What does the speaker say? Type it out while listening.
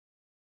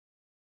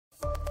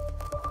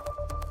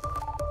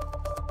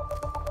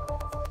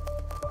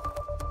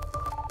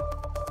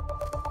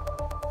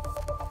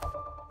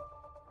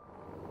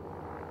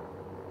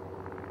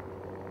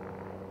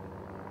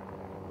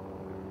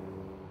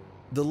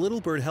The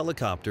Little Bird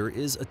helicopter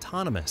is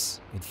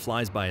autonomous. It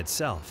flies by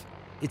itself.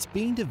 It's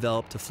being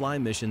developed to fly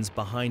missions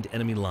behind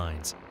enemy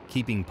lines,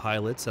 keeping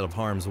pilots out of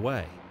harm's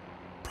way.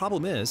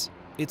 Problem is,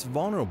 it's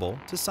vulnerable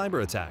to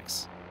cyber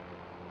attacks.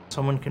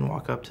 Someone can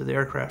walk up to the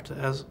aircraft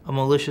as a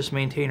malicious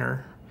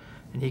maintainer,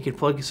 and he can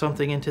plug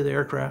something into the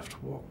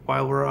aircraft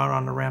while we're out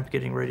on the ramp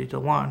getting ready to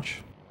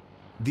launch.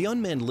 The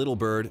unmanned Little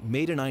Bird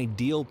made an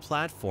ideal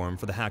platform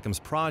for the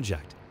HACMS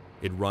project.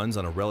 It runs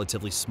on a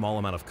relatively small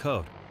amount of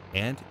code,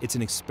 and it's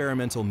an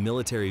experimental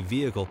military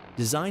vehicle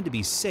designed to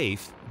be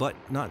safe, but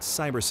not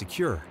cyber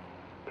secure.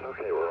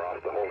 Okay, we're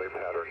off the holding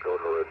pattern. Go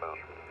to Red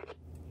Mountain.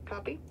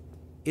 Copy.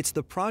 It's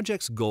the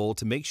project's goal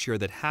to make sure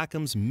that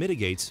HACMS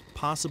mitigates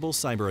possible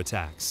cyber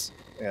attacks.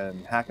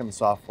 And HACMS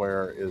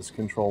software is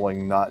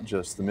controlling not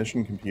just the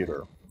mission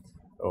computer,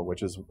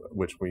 which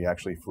we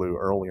actually flew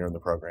earlier in the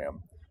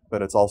program,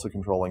 but it's also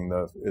controlling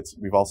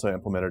we've also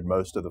implemented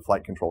most of the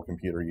flight control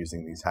computer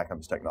using these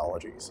HACMS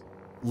technologies.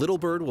 Little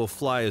Bird will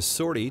fly a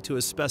sortie to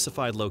a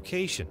specified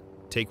location,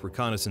 take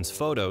reconnaissance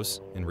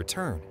photos, and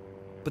return.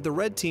 But the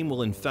red team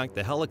will infect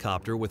the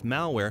helicopter with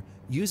malware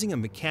using a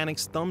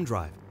mechanic's thumb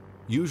drive,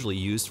 usually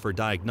used for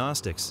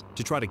diagnostics,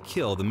 to try to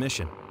kill the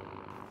mission.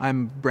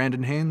 I'm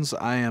Brandon Haynes.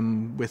 I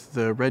am with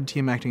the red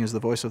team acting as the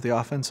voice of the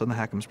offense on the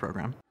HACMS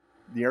program.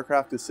 The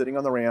aircraft is sitting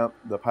on the ramp,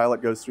 the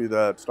pilot goes through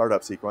the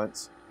startup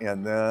sequence,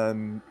 and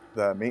then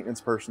the maintenance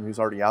person who's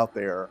already out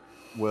there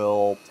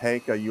will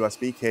take a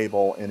USB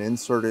cable and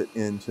insert it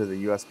into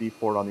the USB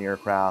port on the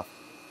aircraft.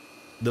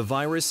 The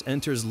virus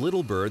enters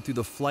Little Bird through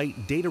the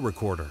flight data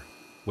recorder.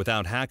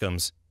 Without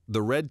HACMS,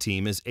 the red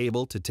team is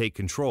able to take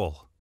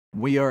control.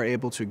 We are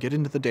able to get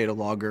into the data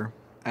logger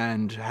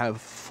and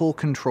have full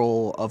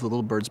control of the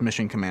Little Bird's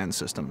mission command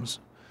systems.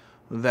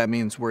 That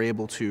means we're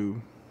able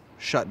to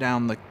shut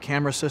down the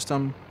camera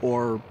system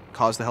or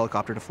cause the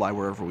helicopter to fly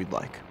wherever we'd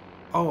like.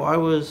 Oh, I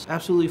was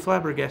absolutely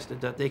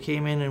flabbergasted that they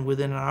came in and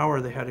within an hour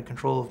they had a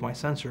control of my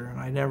sensor, and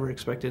I never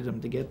expected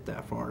them to get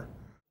that far.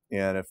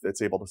 And if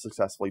it's able to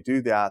successfully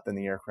do that, then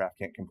the aircraft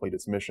can't complete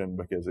its mission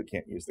because it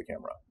can't use the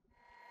camera.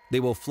 They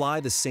will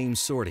fly the same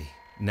sortie,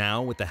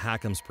 now with the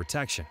HACMS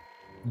protection.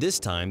 This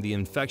time, the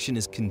infection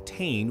is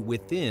contained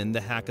within the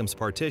HACMS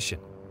partition.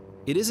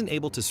 It isn't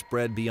able to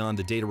spread beyond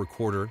the data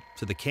recorder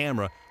to the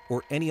camera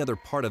or any other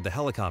part of the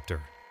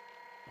helicopter.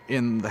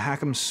 In the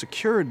HACMS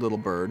secured Little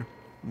Bird,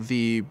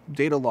 the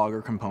data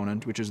logger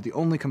component, which is the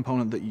only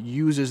component that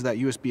uses that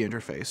USB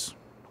interface,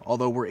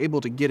 although we're able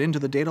to get into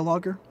the data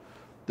logger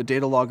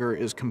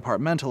is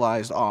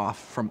compartmentalized off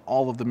from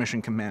all of the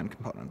mission command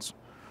components.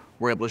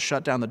 We're able to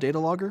shut down the data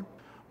logger,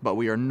 but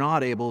we are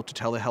not able to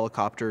tell the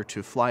helicopter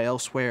to fly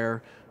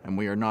elsewhere, and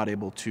we are not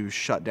able to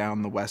shut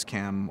down the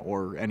WESCAM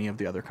or any of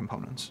the other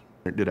components.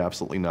 It did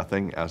absolutely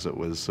nothing as it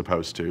was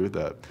supposed to.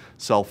 The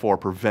Cell 4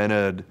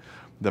 prevented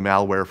the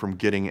malware from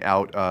getting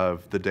out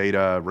of the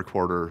data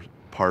recorder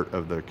part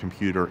of the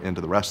computer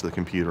into the rest of the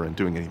computer and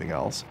doing anything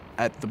else.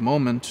 At the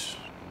moment,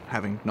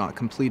 having not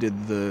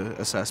completed the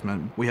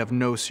assessment, we have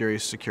no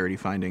serious security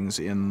findings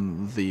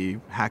in the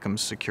HACMS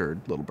secured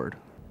Little Bird.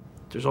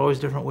 There's always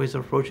different ways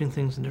of approaching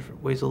things and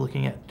different ways of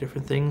looking at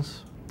different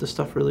things. This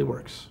stuff really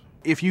works.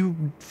 If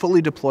you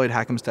fully deployed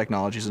HACMS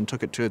technologies and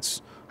took it to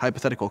its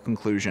hypothetical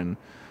conclusion,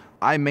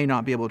 I may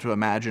not be able to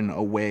imagine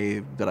a way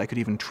that I could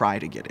even try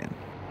to get in.